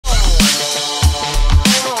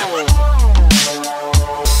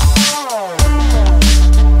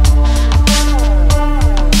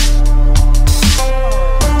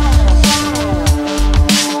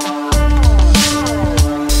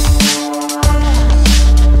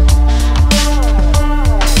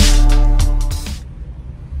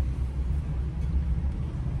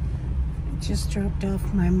just dropped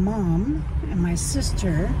off my mom and my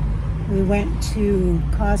sister. We went to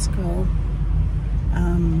Costco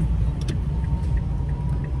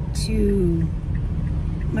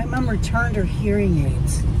my mom returned her hearing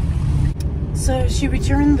aids. So she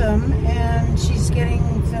returned them and she's getting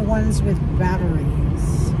the ones with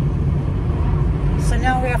batteries. So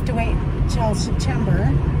now we have to wait till September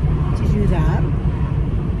to do that.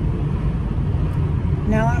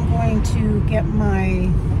 Now I'm going to get my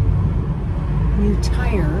new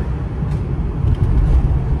tire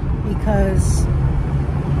because the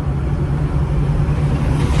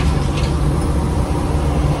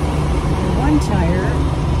one tire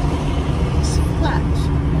is flat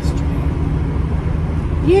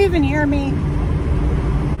yesterday. You even hear me?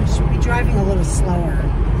 I should be driving a little slower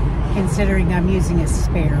considering I'm using a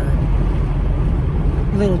spare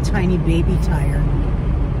little tiny baby tire.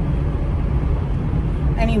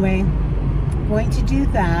 Anyway, going to do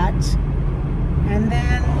that, and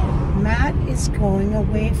then Matt is going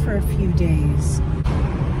away for a few days.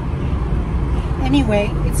 Anyway,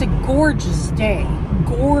 it's a gorgeous day.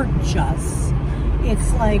 Gorgeous.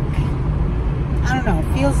 It's like, I don't know,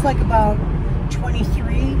 feels like about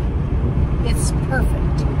 23. It's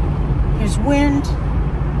perfect. There's wind.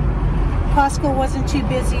 Costco wasn't too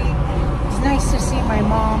busy. It was nice to see my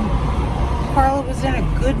mom. Carla was in a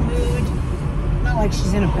good mood. Not like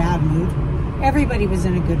she's in a bad mood. Everybody was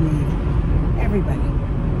in a good mood. Everybody.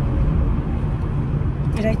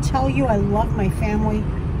 Did I tell you I love my family?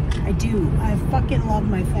 I do. I fucking love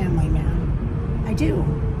my family, man. I do.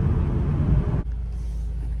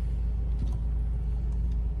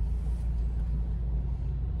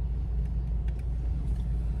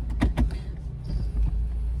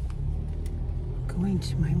 Going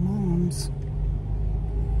to my mom's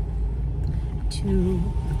to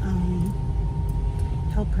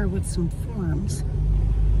help her with some forms.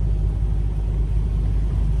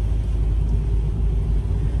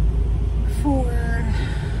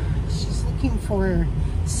 She's looking for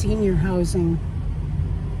senior housing.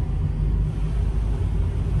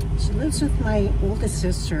 She lives with my oldest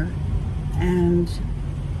sister, and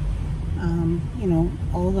you know,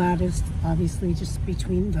 all that is obviously just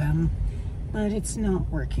between them, but it's not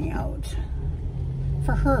working out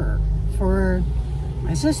for her. For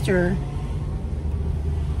my sister,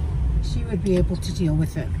 she would be able to deal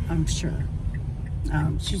with it, I'm sure.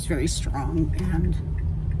 She's very strong and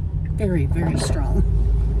very, very strong.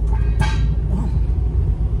 Oh,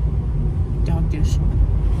 dog dish.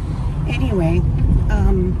 Anyway,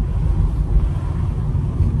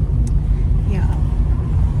 yeah.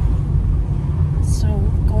 So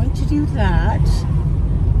going to do that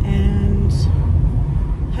and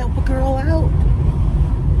help a girl out.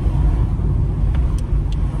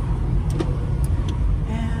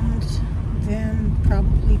 Then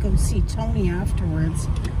probably go see Tony afterwards.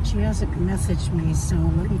 She hasn't messaged me, so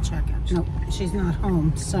let me check it. Nope, she's not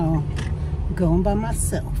home, so I'm going by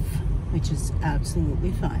myself, which is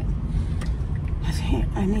absolutely fine. I think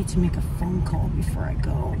I need to make a phone call before I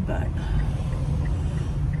go, but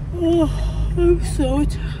oh, I'm so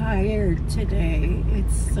tired today.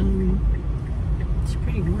 It's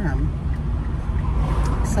pretty warm.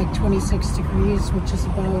 It's like 26 degrees, which is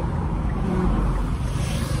about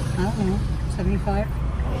I don't know, 75,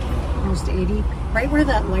 almost 80. Right where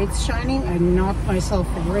that light's shining, I knocked myself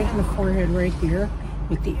right in the forehead right here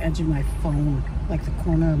with the edge of my phone, like the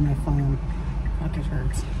corner of my phone. Fuck, it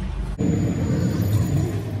hurts.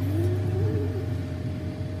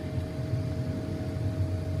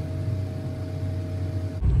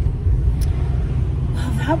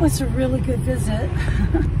 Well, that was a really good visit.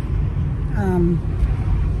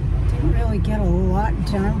 Didn't really get a lot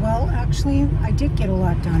done. Well, actually, I did get a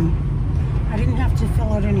lot done. I didn't have to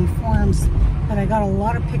fill out any forms, but I got a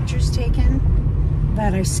lot of pictures taken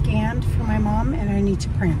that I scanned for my mom and I need to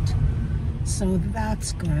print. So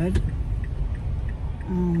that's good.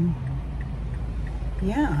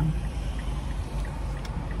 Yeah.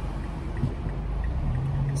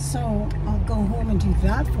 So I'll go home and do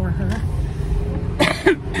that for her.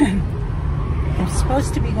 I'm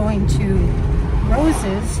supposed to be going to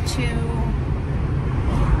Rose's to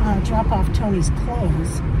drop off Tony's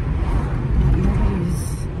clothes.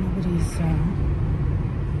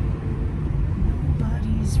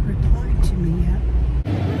 Nobody's replied to me yet.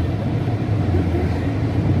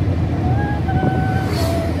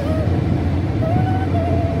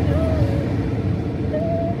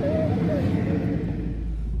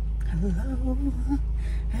 Hello,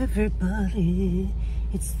 everybody.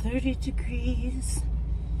 It's 30 degrees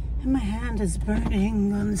and my hand is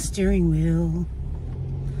burning on the steering wheel.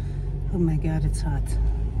 Oh my God, it's hot.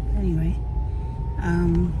 Anyway,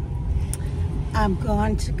 I'm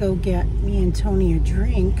going to go get me and Tony a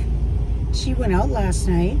drink. She went out last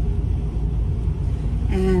night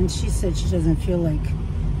and she said she doesn't feel like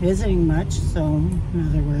visiting much. So in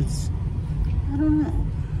other words, I don't know.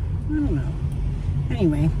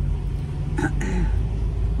 Anyway, I'm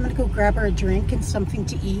gonna go grab her a drink and something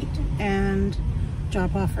to eat and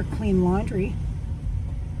drop off her clean laundry.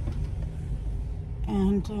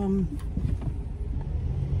 And,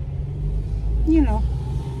 you know,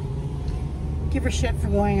 give her shit for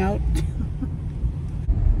going out.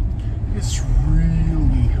 It's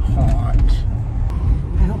really hot.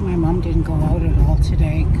 I hope my mom didn't go out at all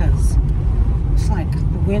today because it's like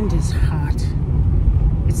the wind is hot.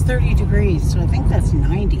 It's 30 degrees, so I think that's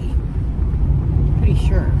 90. Pretty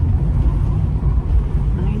sure.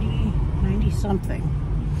 90 something.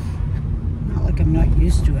 Not like I'm not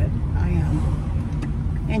used to it. I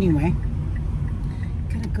am. Anyway,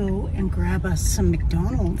 gonna go and grab us some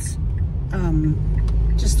McDonald's.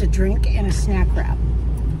 Just a drink and a snack wrap.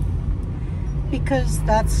 Because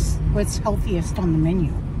that's what's healthiest on the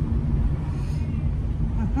menu.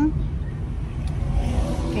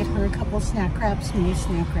 Get her a couple snack wraps, me a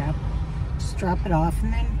snack wrap. Just drop it off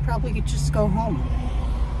and then probably could just go home.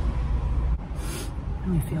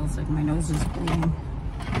 It feels like my nose is bleeding.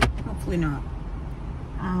 Hopefully not.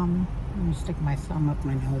 I'm gonna stick my thumb up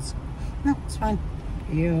my nose. No, it's fine.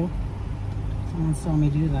 Ew. Someone saw me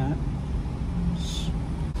do that.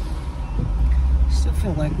 Still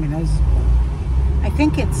feel like my nose is bleeding. I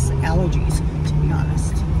think it's allergies, to be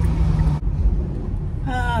honest.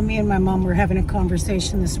 Me and my mom were having a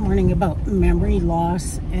conversation this morning about memory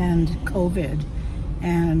loss and COVID,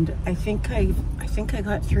 and I think I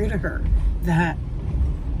got through to her that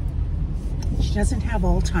she doesn't have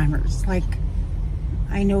Alzheimer's. Like,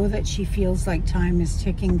 I know that she feels like time is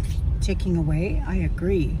ticking away. I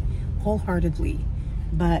agree wholeheartedly,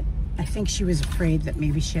 but I think she was afraid that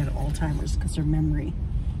maybe she had Alzheimer's because her memory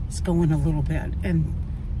is going a little bit, and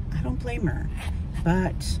I don't blame her.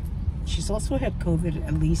 But she's also had COVID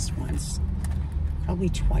at least once, probably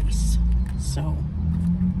twice. So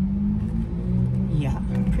yeah,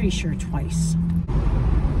 I'm pretty sure twice.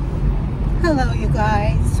 Hello, you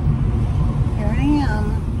guys. Here I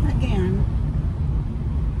am again.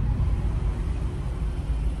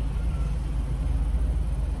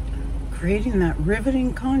 Creating that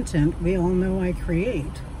riveting content we all know I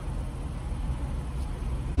create.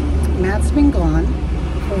 Matt's been gone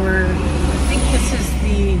for, I think this is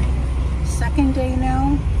the second day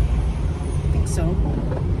now. I think so.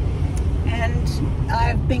 And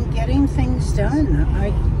I've been getting things done. I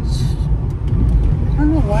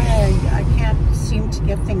don't know why I can't seem to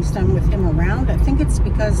get things done with him around. I think it's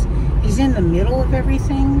because he's in the middle of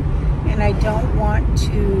everything and I don't want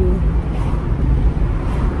to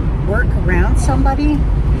work around somebody.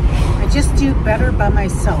 I just do better by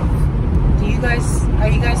myself. Are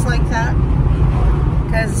you guys like that?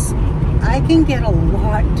 Because I can get a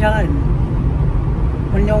lot done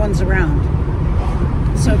when no one's around.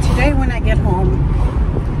 So today when I get home,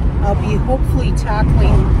 I'll be hopefully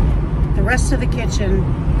tackling the rest of the kitchen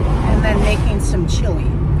and then making some chili,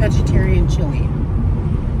 vegetarian chili.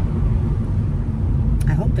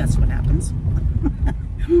 I hope that's what happens.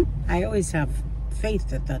 I always have faith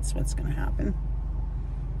that that's what's going to happen,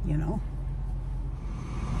 you know.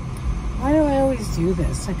 Why do I always do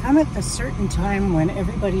this? I come at a certain time when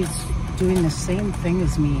everybody's doing the same thing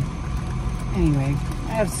as me. Anyway,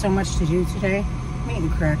 I have so much to do today. I'm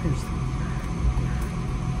eating crackers.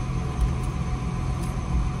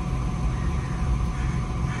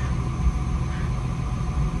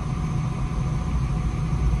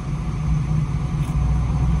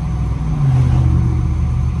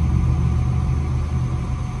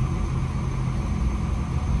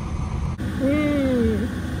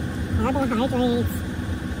 Carbohydrates.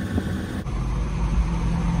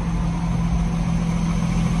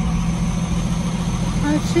 I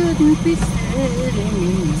shouldn't be sitting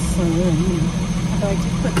in the sun. Although I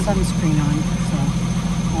did put sunscreen on, so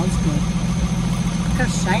all's good. Look how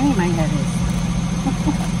shiny my head is.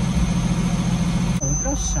 Look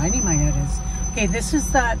how shiny my head is. Okay, this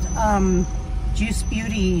is that Juice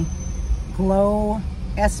Beauty Glow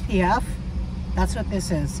SPF. That's what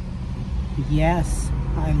this is. Yes,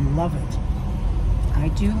 I love it. I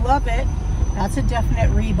do love it. That's a definite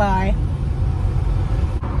rebuy.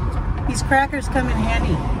 These crackers come in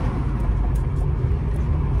handy.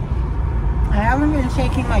 I haven't been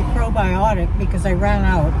taking my probiotic because I ran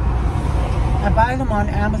out. I buy them on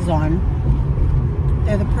Amazon.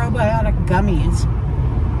 They're the probiotic gummies.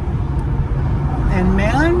 And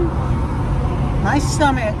man, my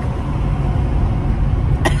stomach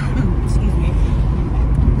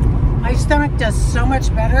stomach does so much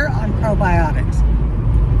better on probiotics.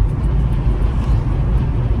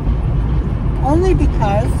 Only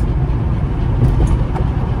because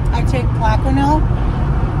I take Plaquenil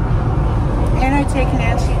and I take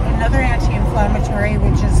another anti-inflammatory,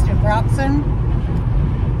 which is Naproxen.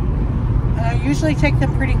 I usually take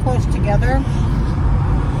them pretty close together.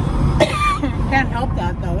 Can't help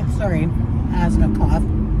that though. Sorry, asthma cough.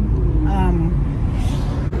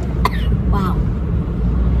 Wow.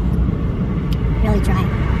 Really dry.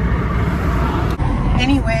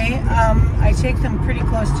 Anyway, I take them pretty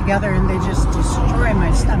close together and they just destroy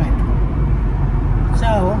my stomach.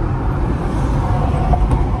 So,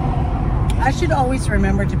 I should always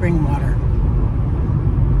remember to bring water.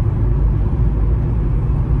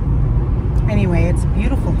 Anyway, it's a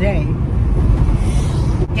beautiful day.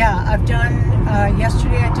 Yeah, I've done,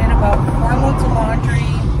 yesterday I did about 4 loads of laundry.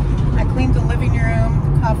 I cleaned the living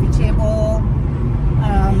room, the coffee table.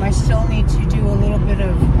 I still need to do a little bit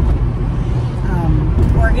of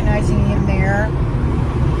organizing in there.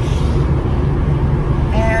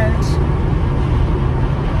 And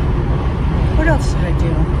what else did I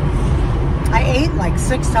do? I ate like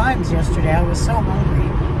 6 times yesterday. I was so hungry.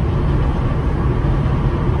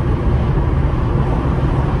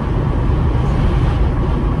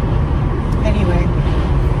 Anyway,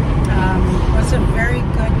 it was a very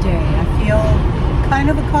good day. I feel kind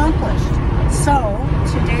of accomplished. So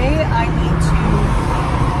today I need to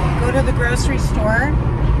go to the grocery store.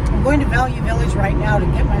 I'm going to Value Village right now to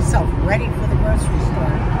get myself ready for the grocery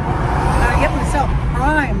store. I get myself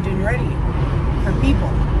primed and ready for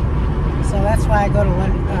people. So that's why I go to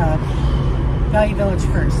Value Village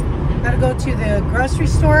first. Got to go to the grocery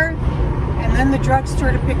store and then the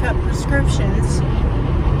drugstore to pick up prescriptions.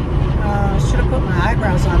 Should have put my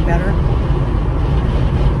eyebrows on better.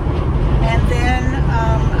 And then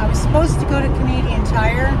I was supposed to go to Canadian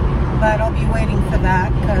Tire, but I'll be waiting for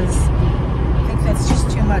that because I think that's just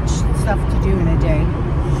too much stuff to do in a day.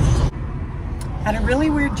 I had a really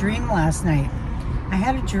weird dream last night. I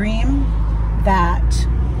had a dream that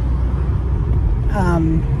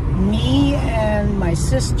me and my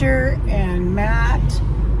sister and Matt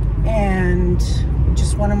and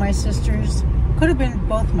just one of my sisters, could have been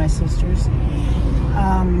both my sisters,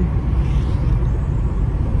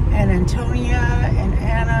 and Antonia and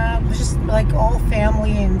Anna, just like all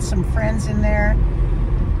family and some friends in there.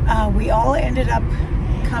 We all ended up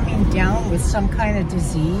coming down with some kind of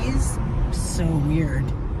disease. So weird.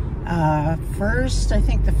 First, I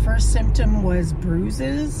think the first symptom was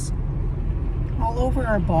bruises all over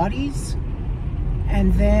our bodies.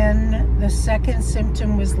 And then the second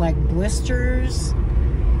symptom was like blisters.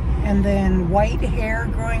 And then white hair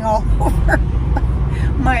growing all over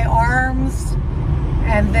my arms.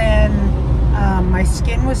 And then my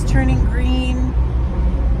skin was turning green.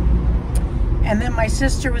 And then my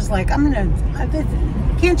sister was like, I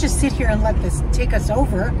can't just sit here and let this take us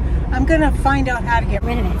over. I'm gonna find out how to get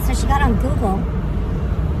Rid of it. So she got on Google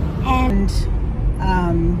and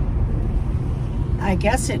I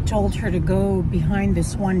guess it told her to go behind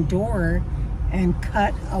this one door and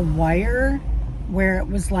cut a wire where it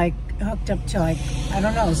was like hooked up to like, I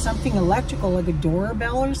don't know, something electrical, like a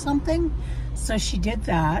doorbell or something. So she did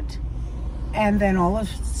that. And then all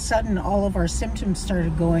of a sudden, all of our symptoms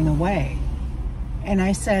started going away. And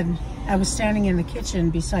I said, I was standing in the kitchen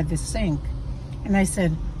beside the sink. And I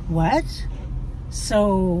said, what?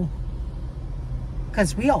 So,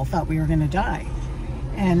 because we all thought we were gonna die.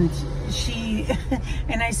 And she,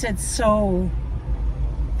 and I said, so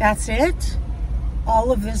that's it?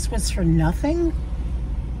 All of this was for nothing?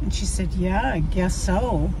 And she said, yeah, I guess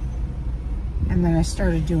so. And then I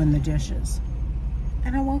started doing the dishes.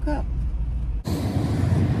 And I woke up.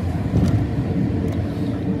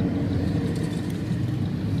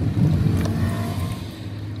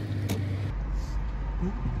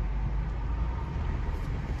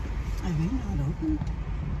 Are they not open?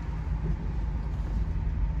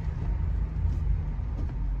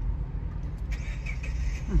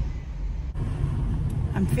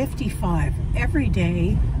 I'm 55. Every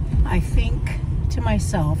day I think to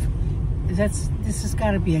myself, this has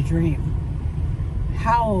got to be a dream.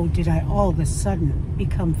 How did I all of a sudden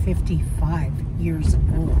become 55 years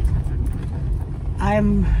old?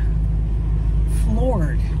 I'm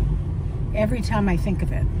floored every time I think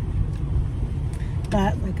of it.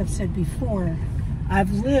 But like I've said before,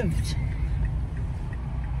 I've lived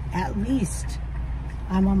at least,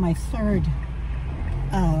 I'm on my third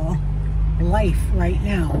life right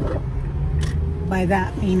now. By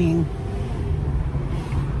that meaning,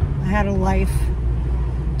 I had a life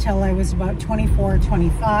till I was about 24,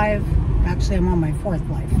 25. Actually, I'm on my fourth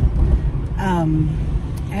life.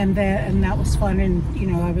 And that was fun. And you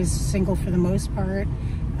know, I was single for the most part.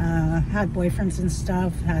 Had boyfriends and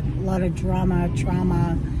stuff. Had a lot of drama,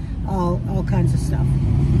 trauma, all kinds of stuff.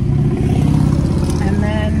 And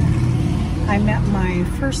then I met my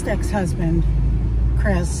first ex-husband,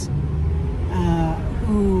 Chris,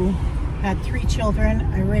 who had 3 children.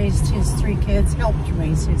 I raised his 3 kids, helped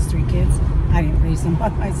raise his 3 kids. I didn't raise them by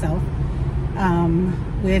myself.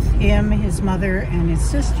 With him, his mother, and his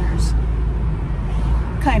sisters,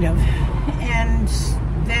 kind of. And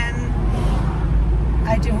then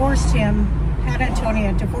I divorced him, had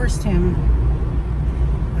Antonia, divorced him,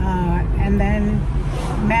 and then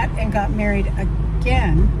met and got married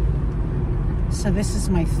again. So this is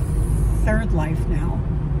my 3rd life now,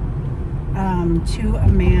 to a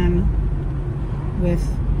man with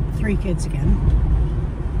 3 kids again.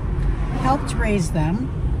 Helped raise them.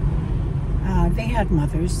 They had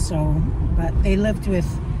mothers, but they lived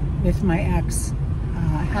with my ex,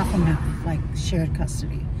 half and half, like shared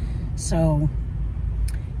custody. So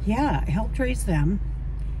yeah, I helped raise them,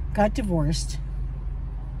 got divorced,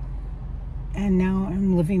 and now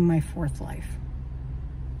I'm living my 4th life.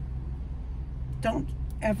 Don't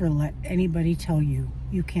ever let anybody tell you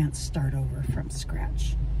you can't start over from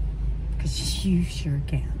scratch, because you sure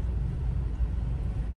can.